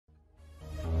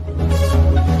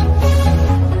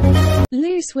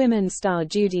Loose Women star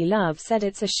Judy Love said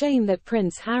it's a shame that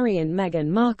Prince Harry and Meghan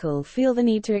Markle feel the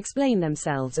need to explain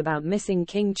themselves about missing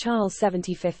King Charles'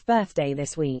 75th birthday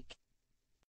this week.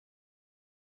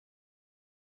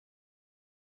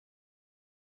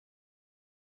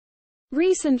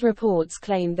 Recent reports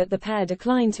claimed that the pair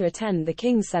declined to attend the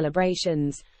King's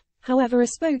celebrations. However, a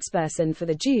spokesperson for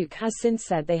the Duke has since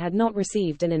said they had not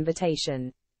received an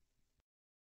invitation.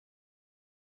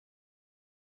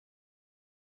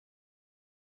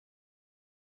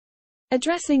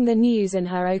 Addressing the news in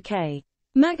her OK!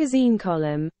 Magazine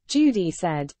column, Judy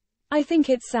said, "I think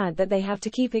it's sad that they have to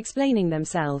keep explaining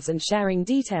themselves and sharing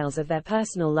details of their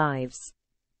personal lives.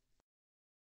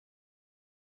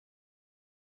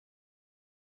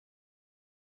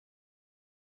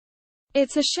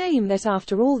 It's a shame that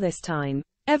after all this time,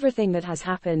 everything that has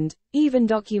happened, even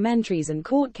documentaries and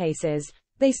court cases,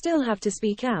 they still have to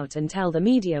speak out and tell the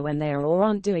media when they are or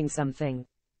aren't doing something.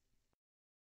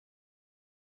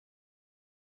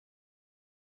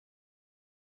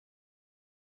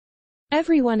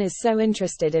 Everyone is so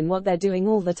interested in what they're doing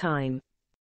all the time."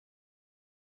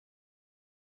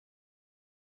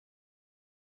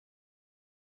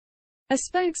 A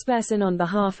spokesperson on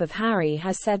behalf of Harry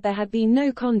has said there had been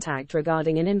no contact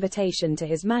regarding an invitation to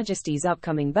His Majesty's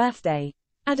upcoming birthday,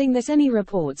 adding that any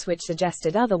reports which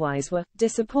suggested otherwise were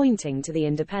disappointing to The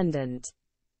Independent.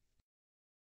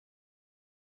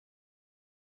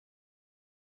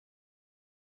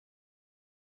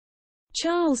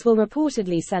 Charles will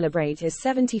reportedly celebrate his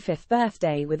 75th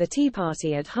birthday with a tea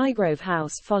party at Highgrove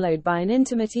House followed by an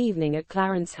intimate evening at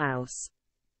Clarence House.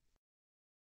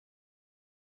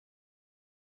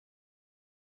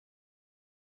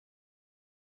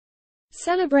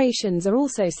 Celebrations are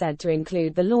also said to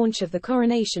include the launch of the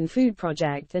Coronation Food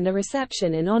Project and a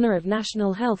reception in honor of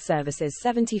National Health Service's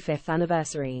 75th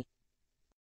anniversary.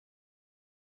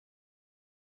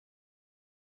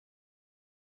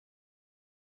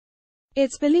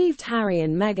 It's believed Harry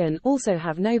and Meghan also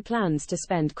have no plans to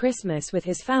spend Christmas with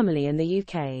his family in the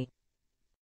UK.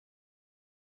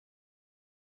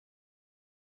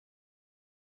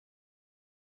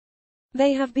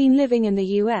 They have been living in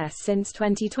the US since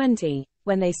 2020,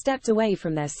 when they stepped away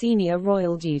from their senior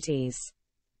royal duties.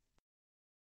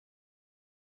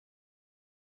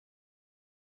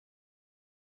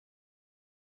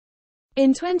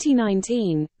 In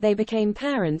 2019, they became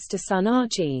parents to son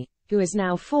Archie, who is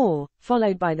now 4,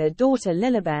 followed by their daughter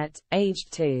Lilibet, aged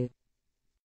 2.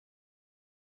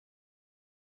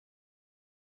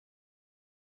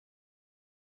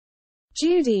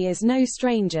 Judy is no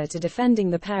stranger to defending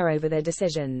the pair over their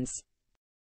decisions.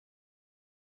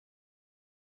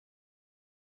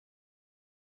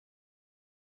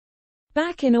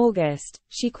 Back in August,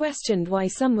 she questioned why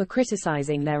some were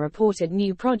criticizing their reported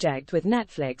new project with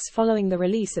Netflix following the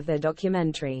release of their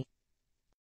documentary.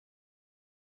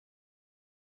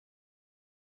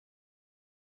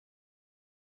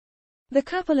 The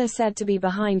couple are said to be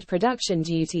behind production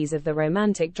duties of the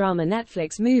romantic drama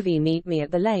Netflix movie Meet Me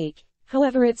at the Lake.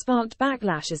 However, it sparked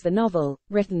backlash as the novel,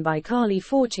 written by Carly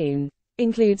Fortune,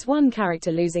 includes one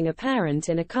character losing a parent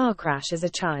in a car crash as a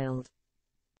child.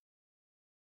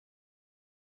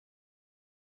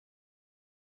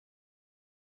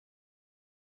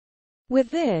 With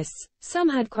this, some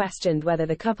had questioned whether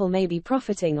the couple may be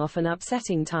profiting off an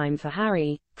upsetting time for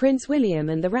Harry, Prince William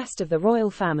and the rest of the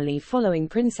royal family following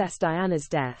Princess Diana's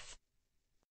death.